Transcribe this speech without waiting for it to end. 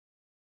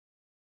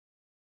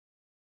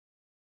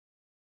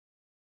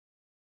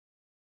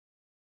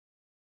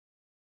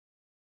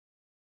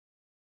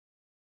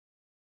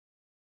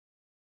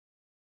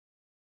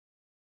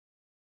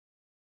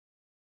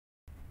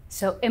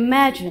So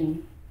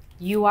imagine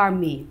you are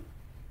me.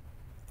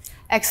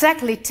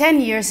 Exactly 10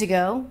 years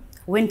ago,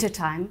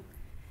 wintertime,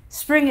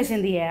 spring is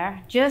in the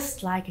air,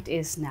 just like it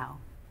is now.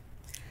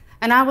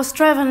 And I was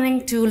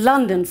traveling to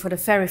London for the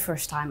very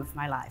first time of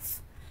my life.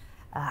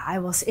 I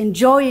was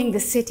enjoying the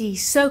city,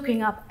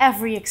 soaking up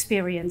every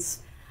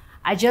experience.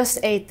 I just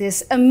ate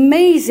this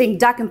amazing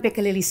duck and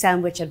Piccadilly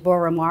sandwich at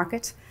Borough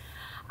Market.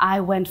 I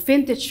went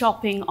vintage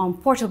shopping on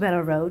Portobello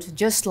Road,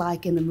 just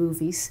like in the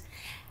movies.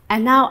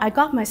 And now I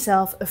got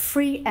myself a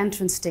free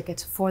entrance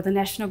ticket for the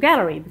National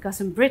Gallery, because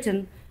in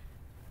Britain,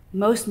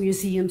 most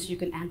museums you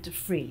can enter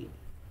freely.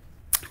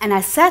 And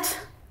I sat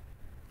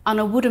on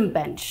a wooden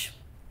bench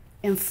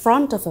in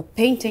front of a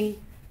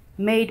painting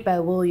made by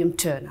William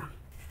Turner.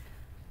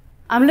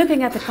 I'm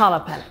looking at the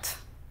color palette,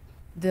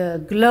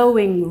 the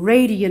glowing,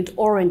 radiant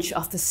orange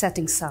of the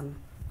setting sun.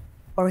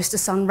 Or is the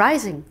sun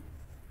rising?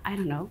 I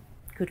don't know,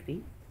 could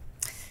be.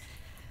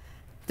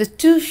 The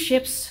two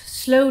ships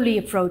slowly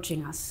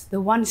approaching us,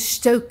 the one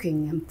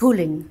stoking and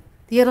pulling,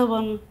 the other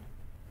one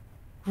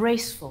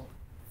graceful,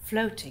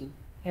 floating,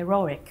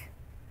 heroic.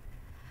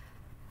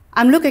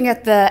 I'm looking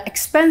at the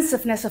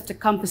expansiveness of the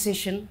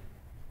composition,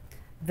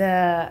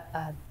 the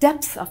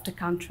depth of the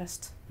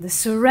contrast, the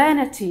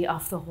serenity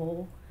of the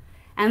whole,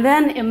 and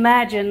then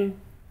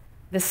imagine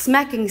the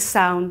smacking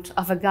sound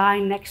of a guy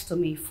next to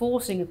me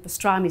forcing a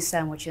pastrami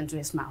sandwich into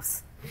his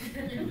mouth.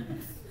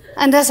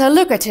 And as I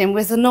look at him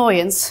with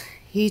annoyance,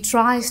 he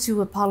tries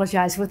to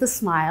apologize with a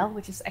smile,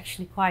 which is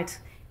actually quite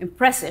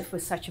impressive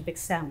with such a big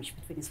sandwich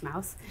between his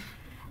mouth.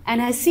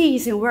 And I see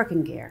he's in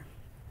working gear.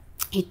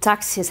 He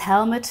tucks his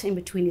helmet in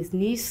between his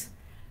knees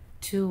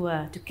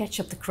to catch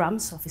up the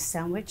crumbs of his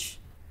sandwich.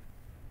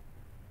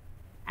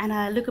 And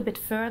I look a bit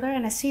further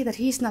and I see that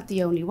he's not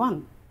the only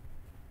one.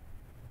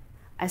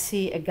 I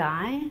see a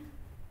guy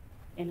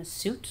in a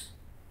suit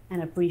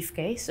and a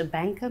briefcase, a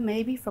banker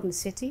maybe from the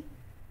city.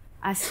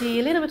 I see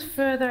a little bit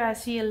further, I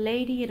see a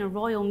lady in a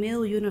Royal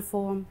Mail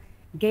uniform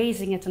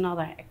gazing at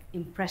another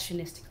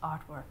impressionistic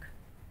artwork.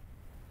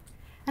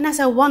 And as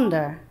I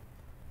wonder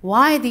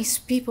why these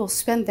people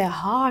spend their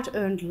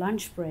hard-earned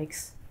lunch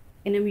breaks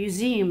in a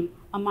museum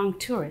among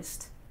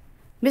tourists,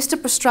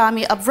 Mr.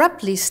 Pastrami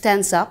abruptly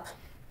stands up.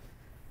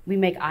 We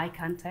make eye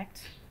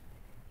contact.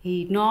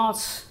 He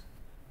nods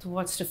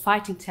towards the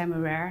fighting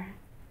Meurer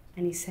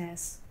and he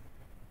says,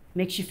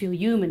 "Makes you feel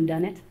human,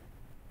 doesn't it?"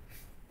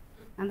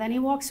 And then he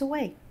walks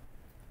away.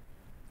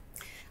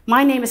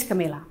 My name is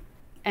Camilla,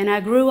 and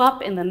I grew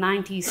up in the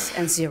 90s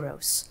and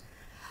zeros.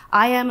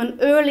 I am an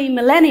early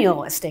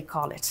millennial, as they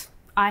call it.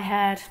 I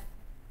had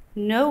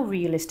no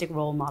realistic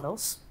role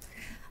models.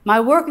 My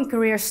working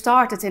career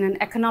started in an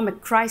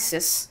economic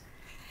crisis,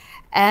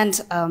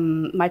 and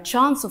my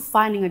chance of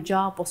finding a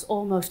job was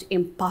almost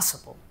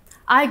impossible.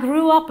 I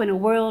grew up in a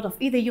world of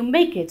either you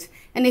make it,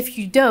 and if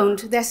you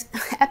don't, there's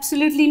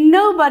absolutely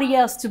nobody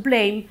else to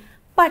blame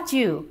but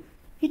you.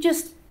 You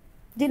just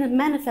didn't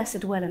manifest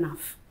it well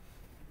enough.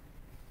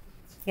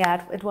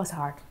 Yeah, it was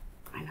hard,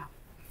 I know.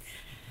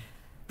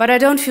 But I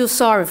don't feel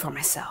sorry for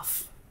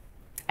myself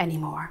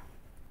anymore.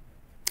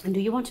 And do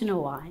you want to know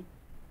why?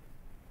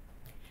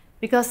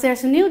 Because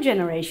there's a new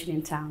generation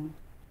in town.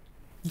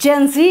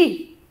 Gen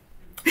Z.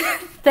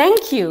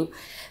 Thank you.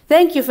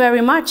 Thank you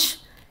very much.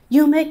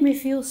 You make me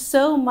feel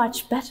so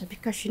much better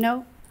because, you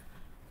know,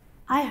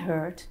 I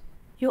heard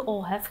you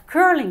all have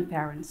curling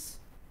parents.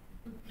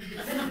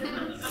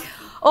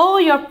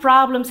 All your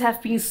problems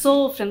have been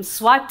solved and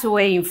swiped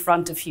away in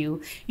front of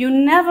you. You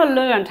never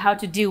learned how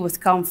to deal with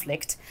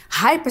conflict.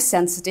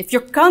 Hypersensitive,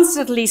 you're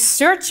constantly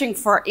searching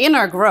for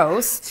inner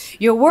growth.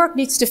 Your work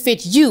needs to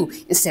fit you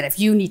instead of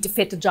you need to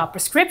fit the job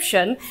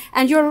prescription.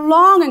 And you're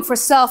longing for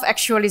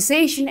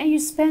self-actualization and you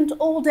spend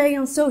all day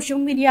on social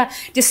media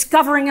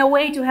discovering a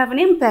way to have an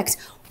impact.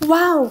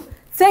 Wow!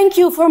 Thank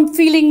you for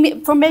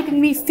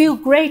making me feel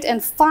great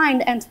and fine.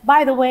 And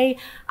by the way,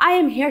 I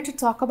am here to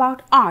talk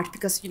about art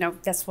because, you know,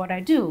 that's what I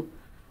do.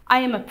 I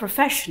am a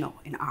professional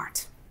in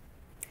art.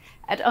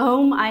 At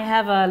home, I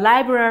have a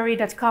library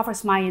that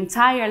covers my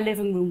entire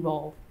living room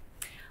wall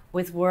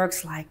with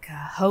works like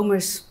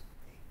Homer's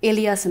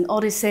Iliad and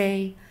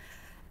Odyssey,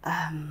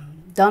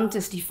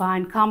 Dante's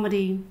Divine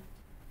Comedy,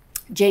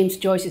 James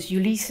Joyce's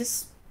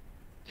Ulysses,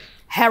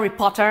 Harry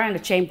Potter and the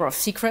Chamber of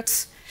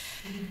Secrets.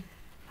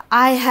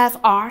 I have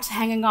art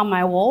hanging on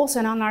my walls,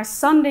 and on our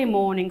Sunday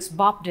mornings,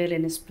 Bob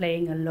Dylan is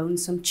playing a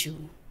lonesome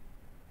tune.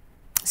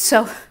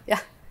 So, yeah,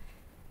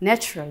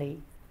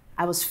 naturally,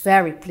 I was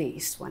very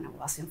pleased when I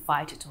was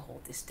invited to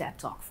hold this TED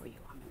Talk for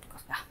you. I mean,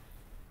 because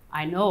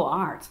I know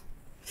art.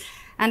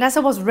 And as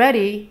I was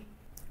ready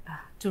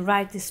to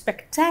write this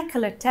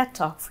spectacular TED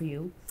Talk for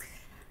you,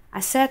 I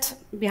sat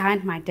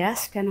behind my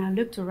desk and I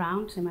looked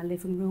around in my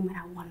living room and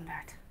I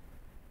wondered,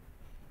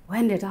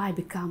 when did I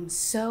become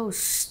so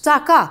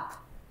stuck up?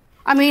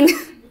 I mean,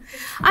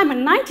 I'm a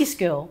 90s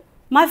girl.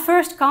 My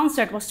first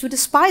concert was to the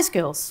Spice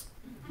Girls.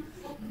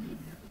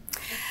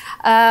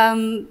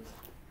 On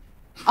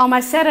my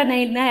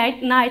Saturday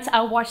nights,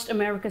 I watched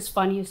America's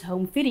Funniest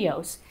Home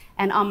Videos.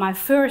 And on my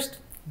first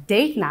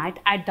date night,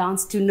 I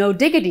danced to No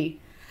Diggity.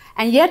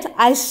 And yet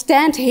I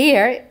stand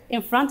here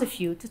in front of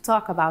you to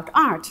talk about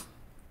art.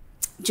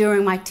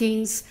 During my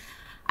teens,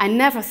 I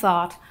never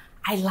thought,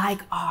 I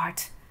like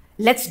art,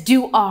 let's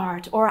do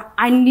art, or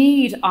I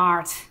need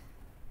art.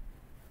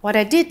 What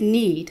I did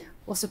need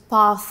was a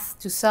path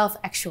to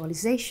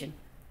self-actualization.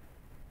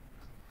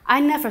 I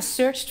never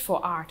searched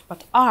for art,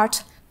 but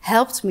art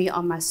helped me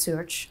on my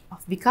search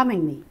of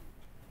becoming me.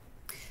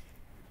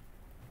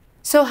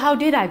 So how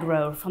did I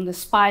grow from the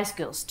Spice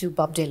Girls to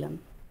Bob Dylan?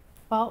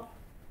 Well,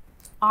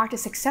 art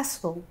is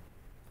accessible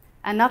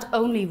and not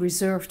only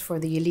reserved for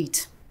the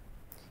elite.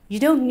 You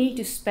don't need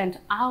to spend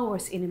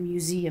hours in a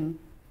museum.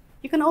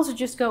 You can also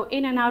just go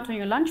in and out on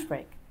your lunch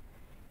break.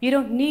 You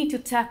don't need to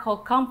tackle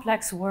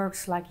complex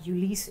works like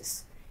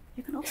Ulysses.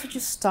 You can also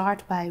just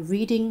start by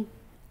reading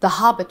The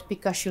Hobbit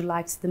because you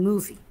liked the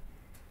movie.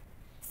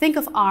 Think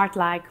of art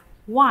like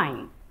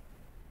wine.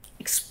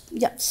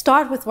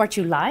 Start with what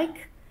you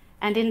like,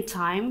 and in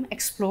time,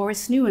 explore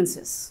its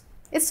nuances.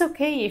 It's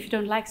okay if you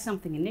don't like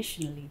something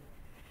initially.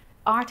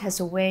 Art has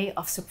a way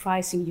of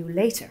surprising you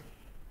later.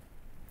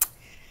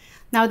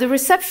 Now, the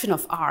reception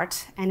of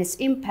art and its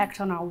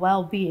impact on our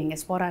well-being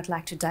is what I'd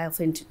like to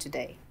delve into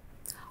today.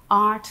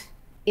 Art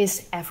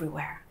is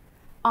everywhere.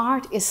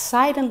 Art is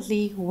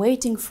silently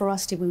waiting for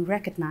us to be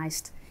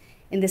recognized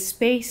in the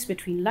space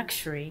between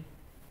luxury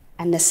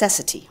and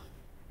necessity.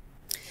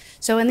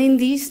 So, and in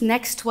these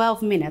next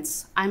 12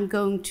 minutes, I'm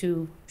going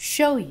to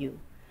show you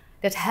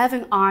that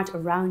having art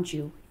around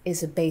you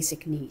is a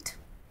basic need.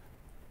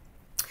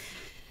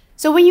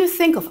 So when you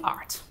think of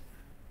art,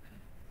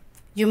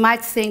 you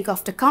might think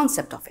of the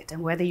concept of it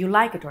and whether you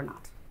like it or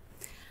not.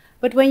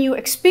 But when you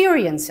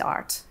experience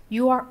art,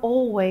 you are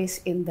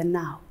always in the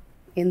now,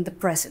 in the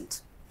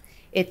present.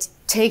 It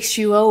takes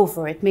you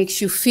over, it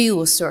makes you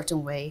feel a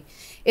certain way.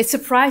 It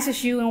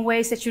surprises you in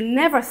ways that you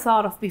never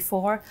thought of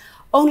before,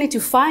 only to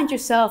find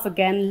yourself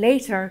again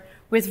later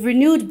with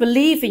renewed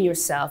belief in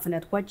yourself and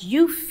that what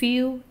you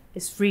feel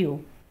is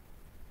real.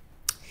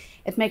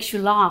 It makes you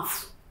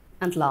laugh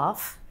and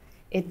laugh.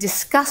 It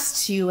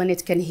disgusts you and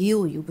it can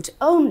heal you, but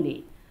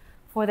only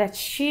for that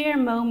sheer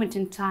moment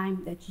in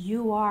time that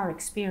you are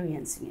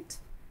experiencing it.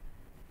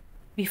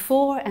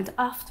 Before and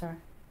after,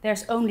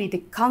 there's only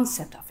the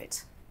concept of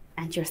it,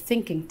 and your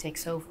thinking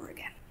takes over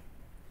again.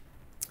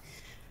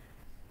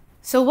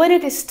 So when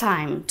it is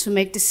time to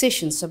make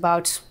decisions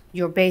about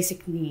your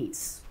basic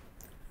needs,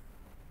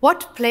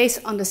 what place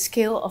on the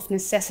scale of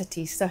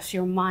necessities does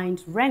your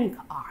mind rank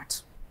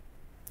art?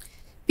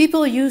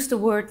 People use the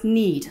word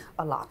need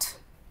a lot.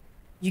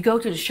 You go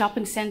to the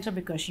shopping center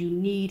because you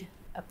need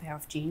a pair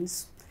of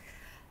jeans.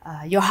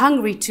 You're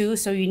hungry too,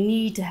 so you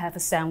need to have a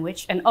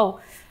sandwich. And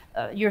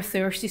you're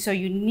thirsty, so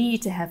you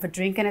need to have a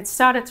drink. And it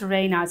started to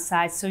rain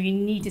outside, so you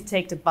need to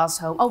take the bus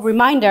home. Oh,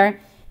 reminder,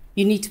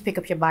 you need to pick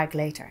up your bike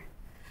later.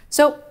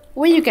 So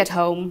when you get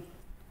home,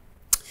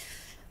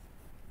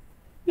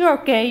 you're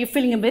okay, you're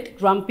feeling a bit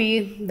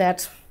grumpy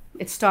that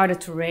it started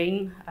to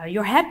rain.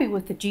 You're happy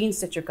with the jeans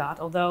that you got,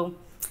 although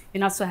you're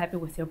not so happy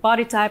with your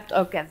body type.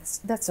 Okay,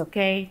 that's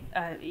okay.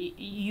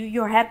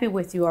 You're happy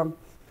with your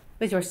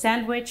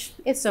sandwich.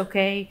 It's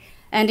okay.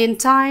 And in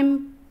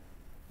time,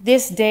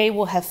 this day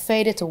will have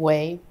faded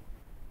away,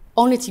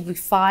 only to be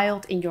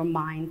filed in your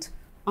mind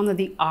under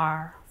the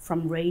R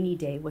from rainy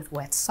day with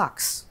wet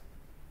socks.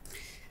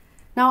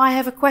 Now I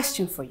have a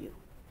question for you.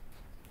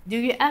 Do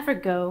you ever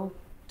go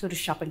to the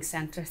shopping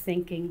center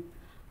thinking,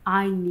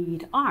 I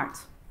need art?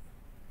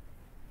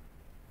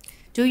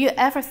 Do you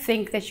ever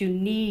think that you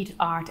need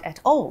art at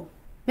all?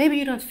 Maybe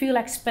you don't feel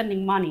like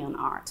spending money on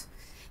art.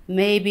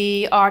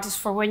 Maybe art is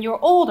for when you're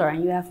older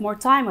and you have more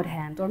time at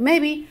hand. Or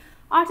maybe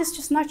art is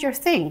just not your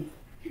thing.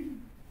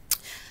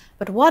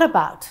 But what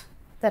about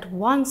that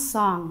one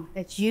song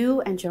that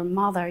you and your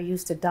mother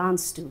used to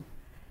dance to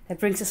that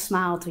brings a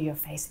smile to your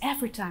face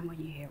every time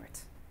when you hear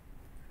it?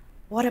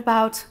 What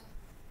about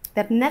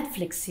that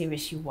Netflix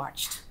series you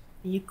watched?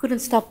 And you couldn't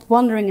stop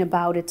wondering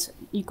about it.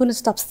 You couldn't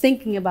stop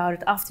thinking about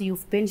it after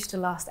you've binged the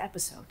last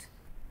episode.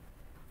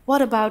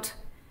 What about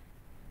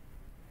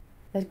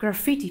that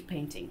graffiti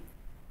painting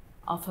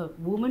of a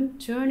woman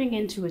turning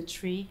into a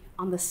tree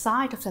on the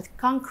side of that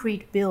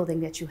concrete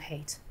building that you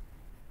hate?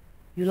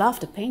 You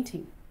loved the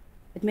painting.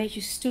 It made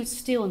you stood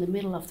still in the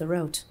middle of the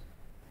road.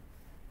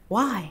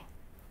 Why?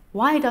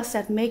 Why does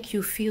that make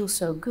you feel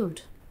so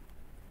good?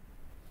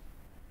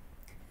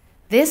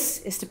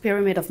 This is the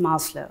Pyramid of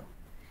Maslow.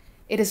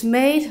 It is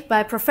made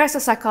by professor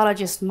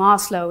psychologist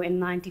Maslow in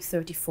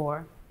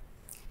 1934.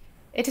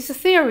 It is a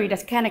theory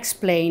that can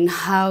explain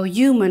how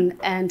human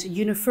and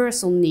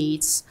universal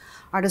needs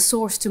are the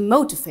source to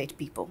motivate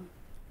people.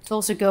 It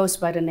also goes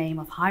by the name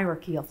of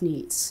hierarchy of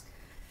needs.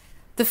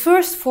 The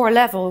first 4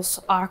 levels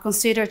are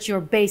considered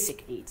your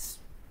basic needs.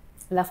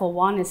 Level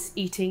 1 is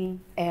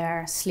eating,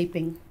 air,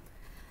 sleeping.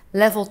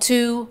 Level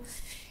 2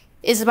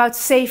 is about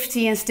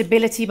safety and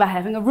stability by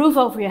having a roof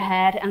over your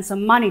head and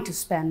some money to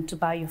spend to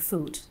buy your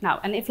food.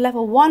 Now, and if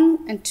level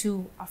 1 and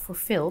 2 are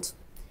fulfilled,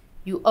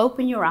 you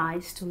open your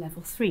eyes to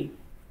level 3.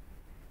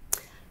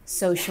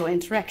 Social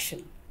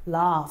interaction,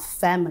 love,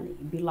 family,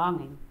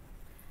 belonging.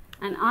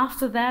 And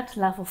after that,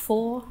 level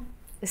 4,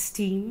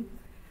 esteem,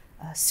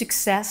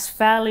 success,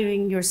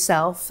 valuing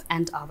yourself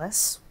and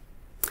others.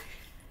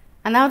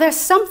 And now there's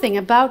something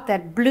about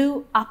that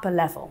blue upper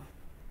level.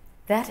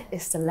 That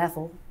is the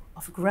level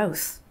of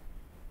growth.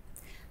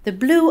 The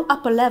blue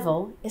upper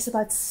level is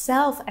about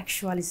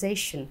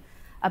self-actualization,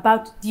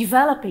 about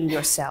developing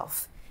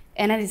yourself,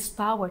 and it is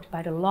powered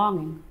by the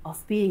longing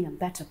of being a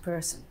better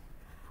person,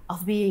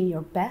 of being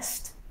your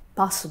best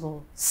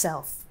possible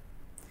self.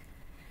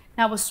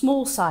 Now, a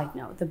small side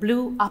note, the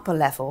blue upper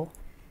level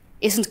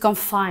isn't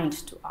confined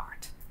to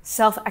art.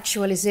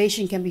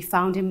 Self-actualization can be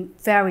found in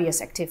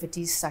various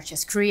activities such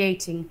as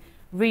creating,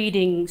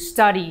 reading,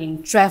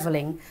 studying,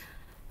 traveling,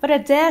 but I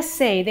dare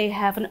say they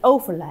have an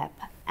overlap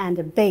and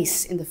a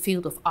base in the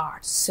field of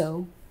art.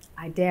 So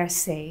I dare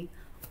say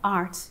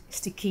art is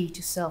the key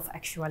to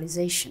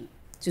self-actualization,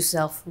 to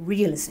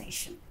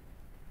self-realization.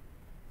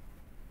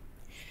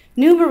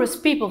 Numerous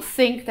people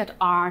think that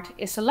art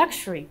is a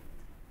luxury.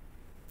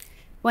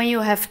 When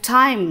you have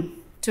time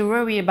to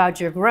worry about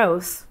your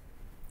growth,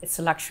 it's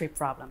a luxury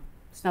problem.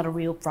 It's not a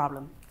real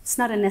problem. It's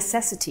not a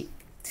necessity.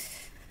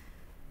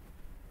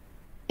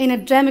 In a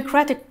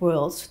democratic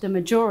world, the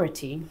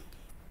majority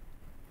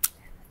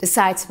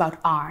decides about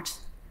art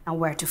and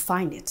where to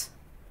find it.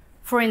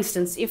 For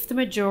instance, if the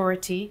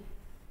majority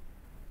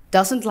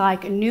doesn't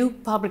like a new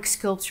public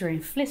sculpture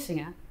in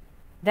Vlissingen,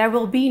 there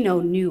will be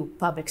no new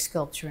public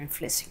sculpture in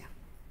Vlissingen.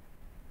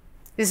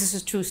 This is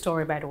a true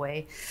story, by the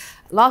way.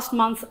 Last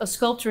month, a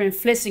sculpture in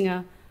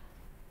Vlissingen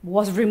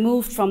was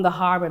removed from the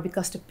harbor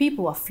because the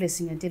people of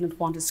Vlissingen didn't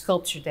want a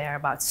sculpture there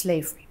about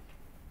slavery.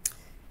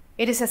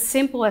 It is as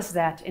simple as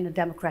that in a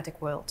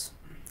democratic world.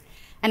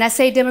 And I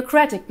say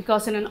democratic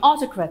because in an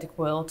autocratic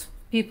world,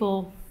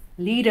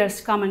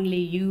 leaders commonly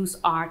use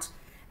art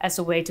as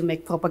a way to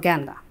make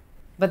propaganda.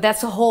 But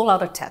that's a whole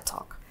other TED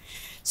Talk.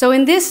 So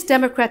in this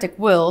democratic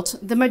world,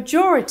 the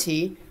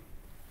majority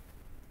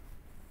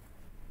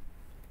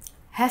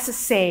has a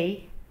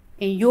say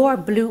in your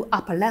blue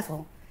upper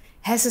level,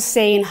 has a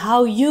say in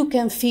how you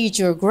can feed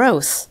your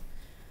growth.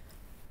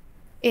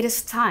 It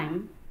is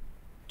time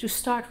to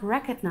start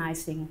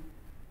recognizing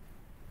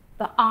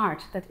the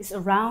art that is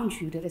around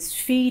you, that is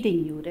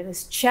feeding you, that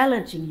is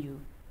challenging you.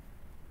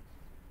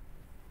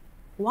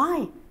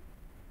 Why?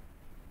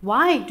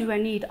 Why do I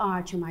need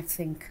art, you might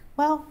think?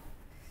 Well,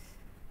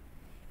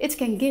 it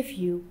can give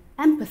you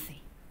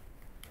empathy.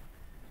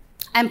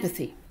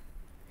 Empathy.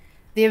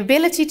 The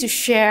ability to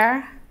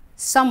share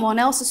someone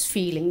else's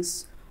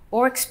feelings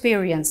or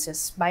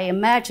experiences by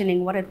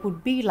imagining what it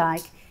would be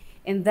like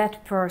in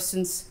that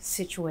person's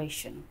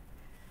situation.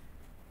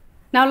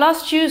 Now,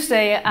 last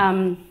Tuesday,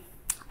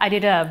 I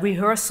did a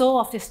rehearsal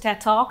of this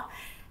TED Talk,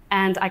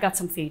 and I got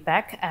some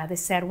feedback. They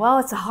said, well,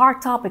 it's a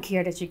hard topic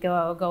here that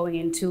you're going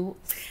into,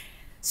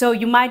 so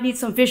you might need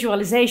some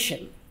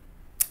visualization.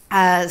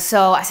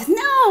 So I said,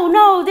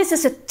 no, this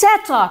is a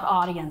TED Talk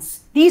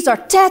audience. These are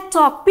TED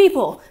Talk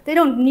people. They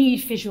don't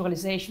need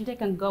visualization. They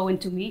can go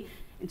into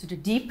the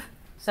deep.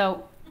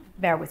 So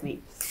bear with me.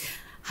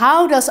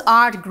 How does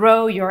art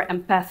grow your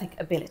empathic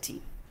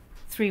ability?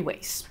 3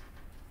 ways.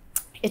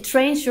 It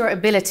trains your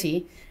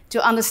ability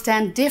to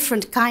understand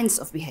different kinds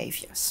of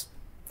behaviors.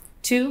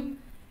 2,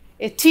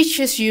 it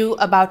teaches you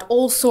about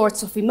all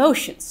sorts of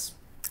emotions.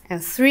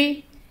 And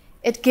 3,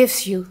 it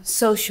gives you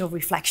social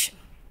reflection.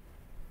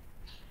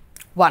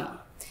 1,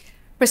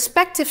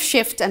 perspective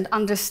shift and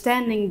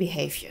understanding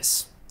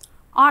behaviors.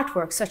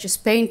 Artwork such as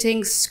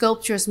paintings,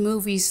 sculptures,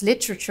 movies,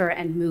 literature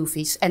and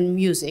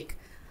music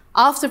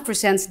often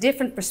presents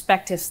different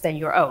perspectives than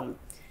your own.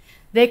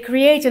 They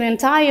create an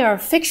entire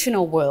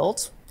fictional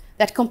world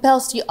that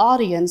compels the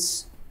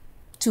audience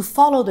to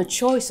follow the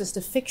choices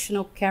the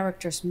fictional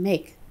characters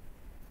make.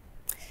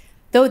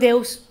 Though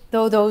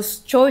those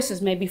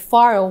choices may be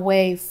far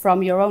away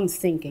from your own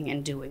thinking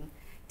and doing.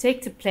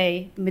 Take the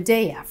play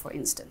Medea, for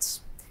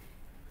instance.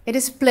 It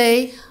is a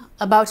play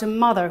about a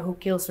mother who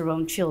kills her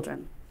own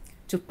children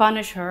to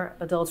punish her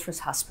adulterous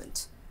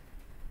husband.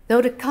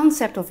 Though the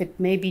concept of it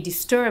may be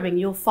disturbing,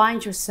 you'll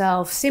find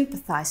yourself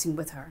sympathizing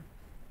with her.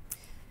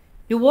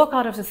 You walk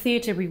out of the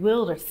theater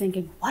bewildered,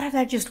 thinking, what did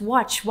I just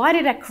watch? Why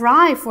did I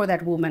cry for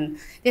that woman?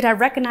 Did I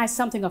recognize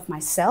something of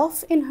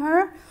myself in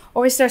her?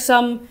 Or is there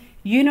some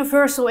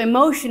universal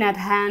emotion at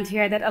hand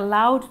here that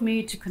allowed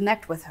me to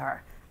connect with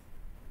her?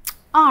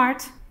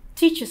 Art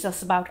teaches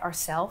us about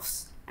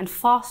ourselves and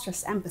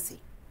fosters empathy.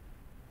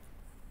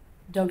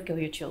 Don't kill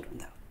your children,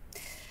 though.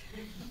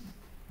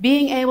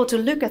 Being able to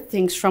look at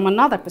things from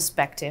another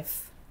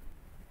perspective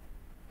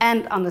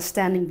and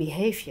understanding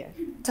behavior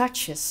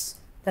touches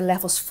the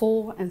levels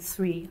 4 and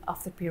 3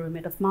 of the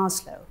pyramid of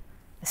Maslow: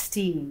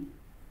 esteem,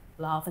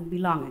 love, and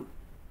belonging.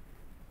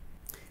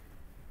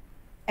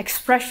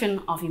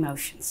 Expression of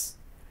emotions.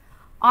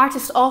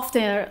 Artists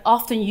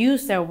often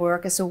use their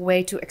work as a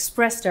way to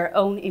express their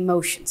own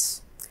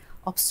emotions.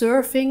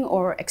 Observing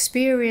or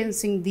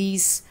experiencing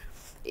these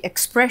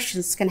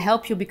expressions can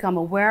help you become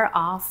aware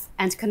of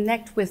and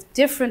connect with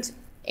different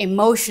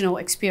emotional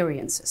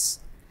experiences.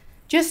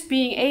 Just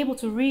being able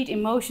to read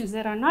emotions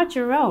that are not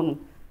your own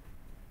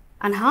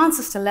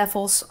enhances the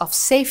levels of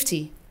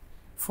safety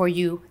for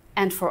you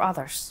and for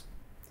others.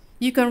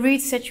 You can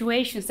read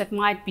situations that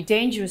might be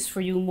dangerous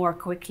for you more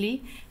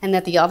quickly, and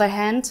at the other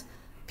hand,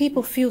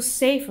 people feel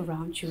safe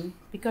around you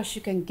because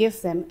you can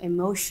give them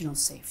emotional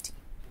safety.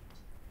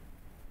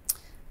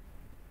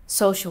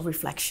 Social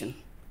reflection.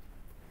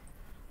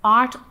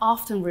 Art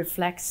often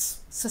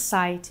reflects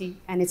society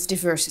and its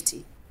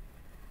diversity.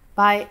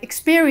 By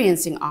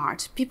experiencing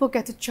art, people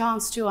get a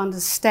chance to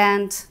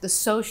understand the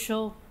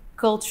social,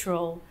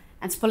 cultural,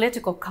 and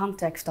political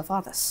context of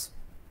others.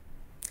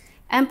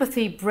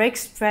 Empathy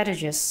breaks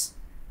prejudice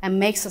and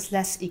makes us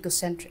less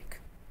egocentric.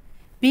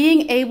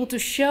 Being able to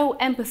show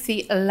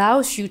empathy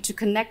allows you to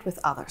connect with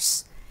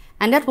others,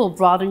 and that will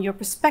broaden your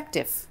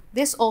perspective.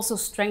 This also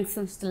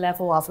strengthens the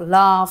level of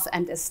love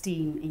and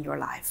esteem in your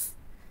life.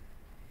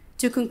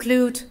 To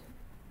conclude,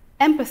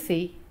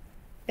 empathy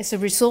is a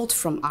result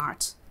from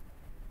art.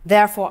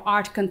 Therefore,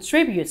 art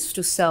contributes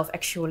to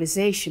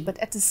self-actualization, but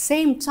at the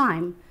same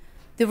time,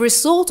 the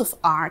result of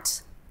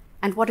art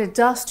and what it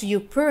does to you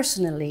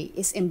personally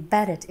is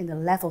embedded in the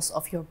levels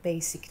of your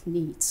basic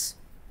needs.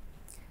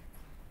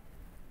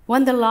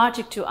 When the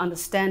logic to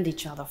understand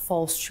each other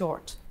falls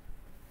short,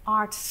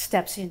 art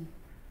steps in,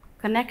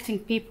 connecting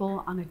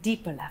people on a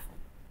deeper level.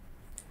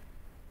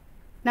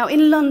 Now,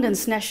 in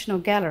London's National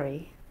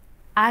Gallery,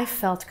 I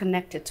felt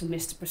connected to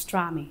Mr.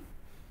 Pastrami,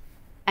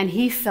 and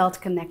he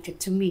felt connected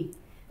to me,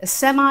 a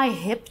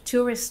semi-hip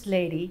tourist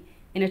lady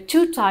in a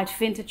too tight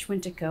vintage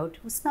winter coat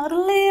who smelled a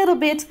little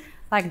bit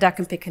like duck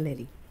and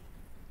Piccadilly.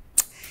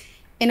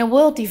 In a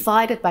world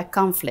divided by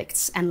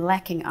conflicts and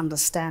lacking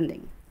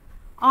understanding,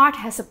 art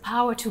has a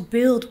power to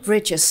build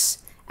bridges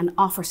and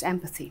offers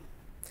empathy.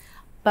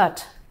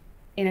 But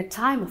in a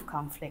time of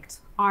conflict,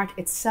 art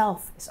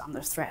itself is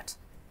under threat.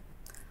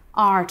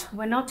 Art,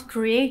 when not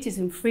created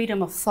in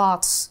freedom of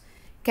thoughts,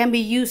 can be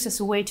used as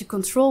a way to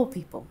control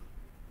people.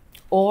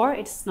 Or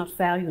it's not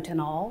valued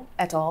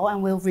at all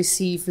and will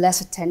receive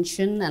less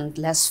attention and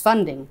less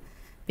funding.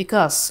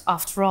 Because,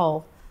 after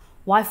all,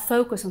 why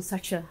focus on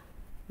such a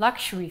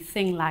luxury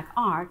thing like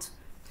art?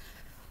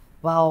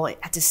 Well,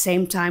 at the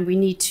same time, we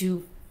need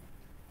to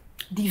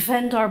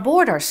defend our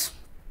borders.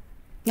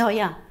 Oh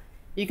yeah,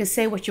 you can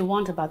say what you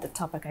want about the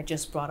topic I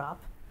just brought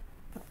up,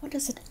 but what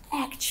does it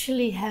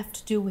actually have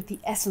to do with the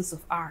essence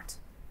of art?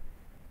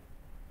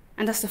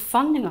 And does the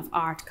funding of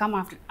art come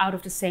out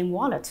of the same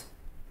wallet?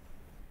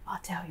 I'll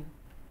tell you,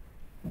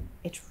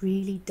 it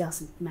really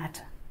doesn't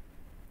matter.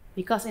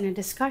 Because in a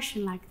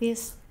discussion like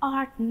this,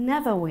 art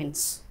never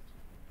wins.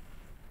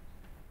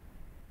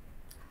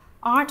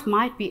 Art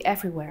might be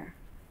everywhere,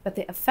 but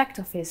the effect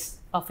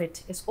of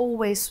it is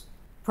always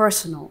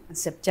personal and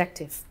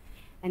subjective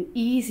and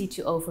easy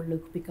to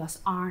overlook because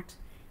art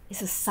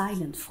is a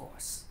silent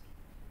force.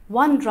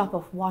 One drop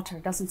of water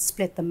doesn't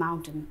split the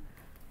mountain,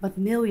 but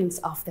millions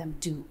of them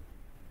do.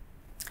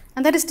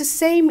 And that is the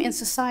same in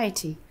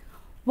society.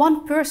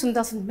 One person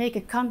doesn't make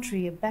a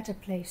country a better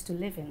place to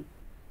live in,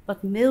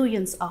 but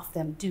millions of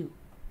them do.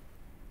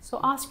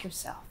 So ask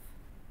yourself,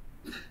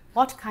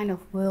 what kind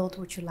of world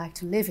would you like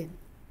to live in?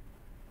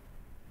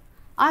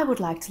 I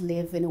would like to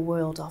live in a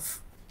world of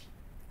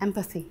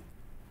empathy,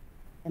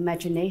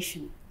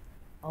 imagination,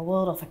 a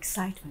world of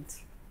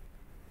excitement.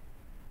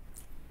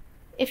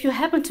 If you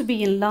happen to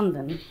be in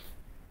London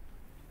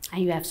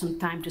and you have some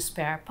time to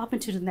spare, pop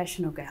into the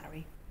National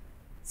Gallery,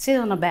 sit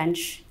on a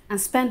bench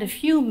and spend a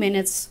few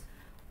minutes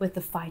with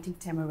the fighting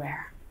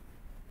Meurer.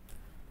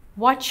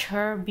 Watch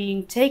her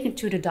being taken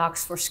to the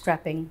docks for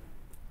scrapping,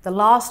 the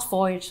last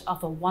voyage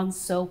of a once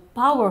so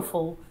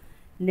powerful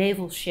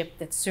naval ship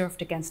that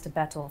served against the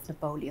Battle of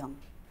Napoleon.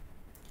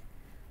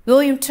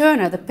 William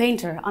Turner, the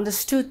painter,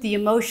 understood the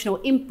emotional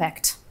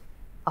impact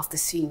of the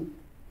scene.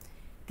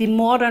 The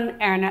modern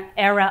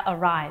era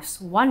arrives.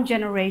 One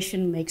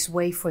generation makes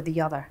way for the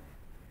other.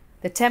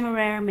 The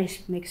Meurer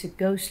makes a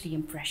ghostly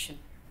impression.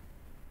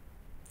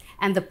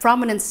 And the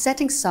prominent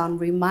setting sun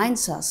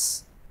reminds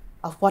us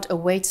of what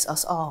awaits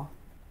us all.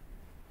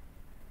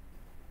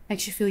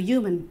 Makes you feel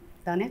human,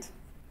 doesn't it?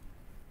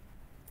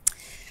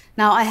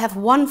 Now, I have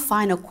one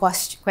final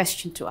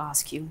question to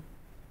ask you.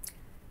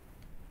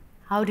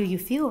 How do you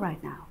feel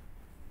right now?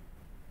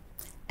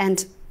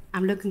 And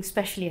I'm looking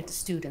especially at the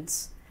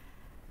students.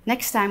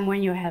 Next time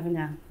when you're having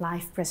a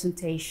live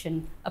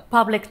presentation, a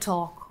public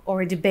talk,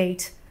 or a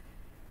debate,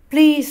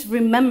 please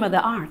remember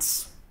the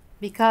arts.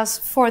 Because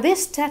for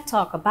this TED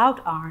Talk about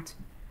art,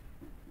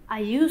 I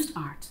used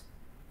art,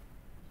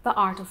 the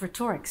art of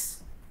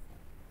rhetorics.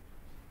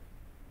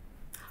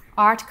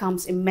 Art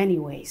comes in many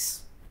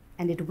ways,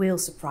 and it will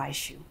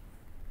surprise you.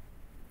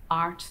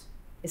 Art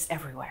is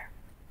everywhere.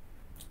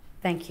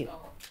 Thank you.